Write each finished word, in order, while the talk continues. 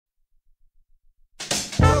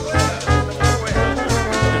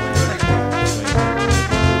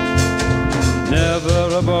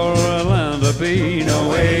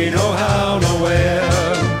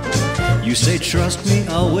You say trust me,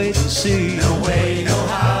 I'll wait and see. No way, no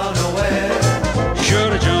how, nowhere.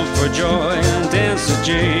 Should I jump for joy and dance a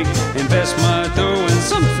jig? Invest my dough in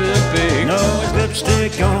something big. No, it's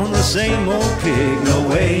lipstick on the same old pig. No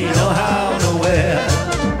way, no how, nowhere.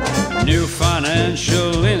 New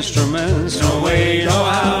financial instruments. No way, no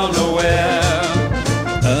how, nowhere.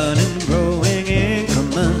 Earning, growing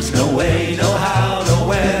increments. No way, no how,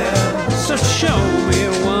 nowhere. So show me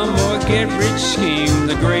one more get-rich scheme.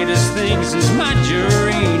 The greatest things is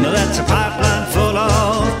margarine. No, that's a pipeline full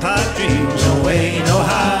of pipe dreams. No way, no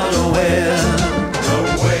how, nowhere. No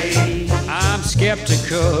way. I'm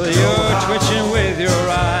skeptical, you're twitching with your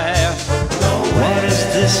eye. What is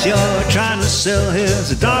this you're trying to sell?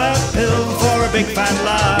 Here's a diet pill for a big fat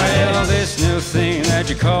lie. Well, this new thing that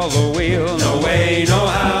you call the wheel. No way, no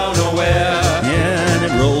how, nowhere. Yeah, and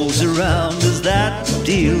it rolls around, is that the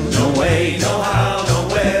deal? No way, no how,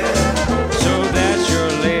 nowhere. So that's your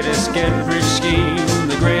latest get-rich scheme.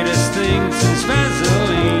 The greatest thing since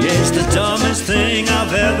Vaseline. It's the dumbest thing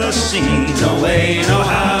I've ever seen. No way, no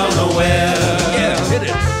how, nowhere. Yeah, hit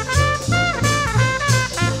it.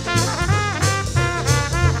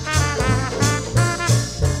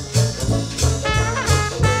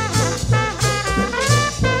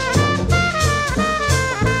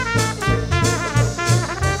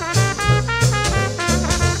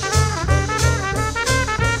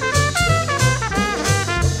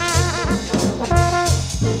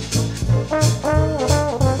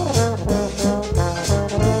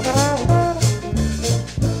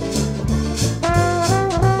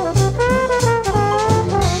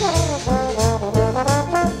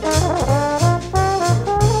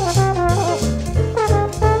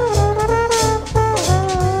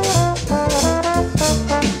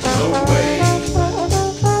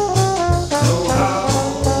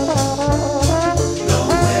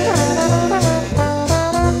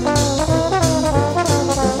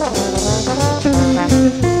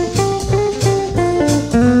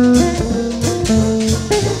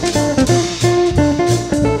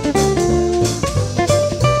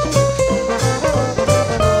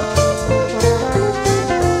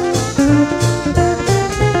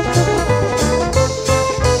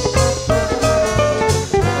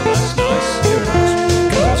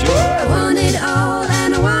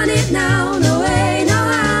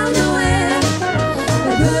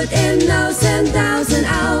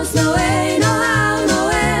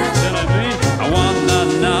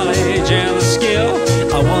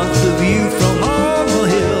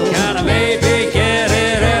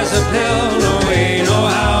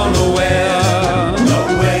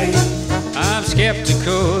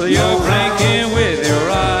 Skeptical, you're blinking with your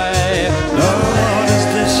eye. What is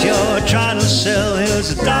this you're trying to sell? Here's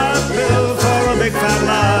a diet pill for a big fat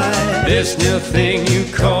lie. This new thing you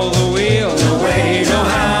call the wheel. No way, no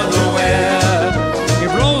how, nowhere. It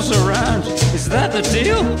rolls around, is that the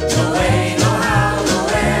deal? No way, no how,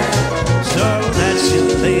 nowhere. So that's your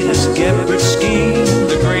latest get-rich scheme.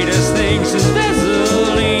 The greatest thing since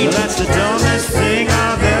Vaseline. Well, that's the dumbest thing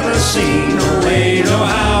I've ever seen. No way, no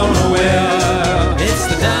how, nowhere. It's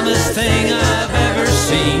the dumbest thing I've ever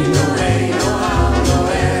seen. No way, no how,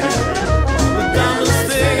 nowhere. The dumbest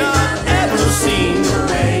thing I've ever seen. No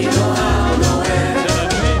way, no how, nowhere.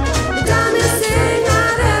 The dumbest thing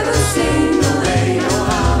I've ever seen. No way, no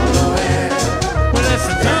how, nowhere. Well, that's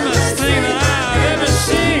the dumbest thing that I've ever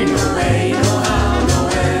seen. No way, no how,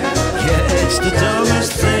 nowhere. Yeah, it's the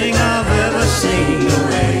dumbest thing I've ever seen. No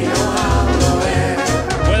way, no how, nowhere.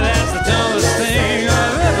 Well, that's the dumbest thing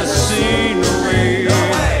I've ever seen. No way,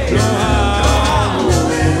 no how,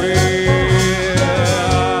 nowhere.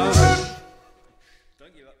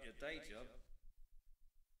 Don't give up your day job.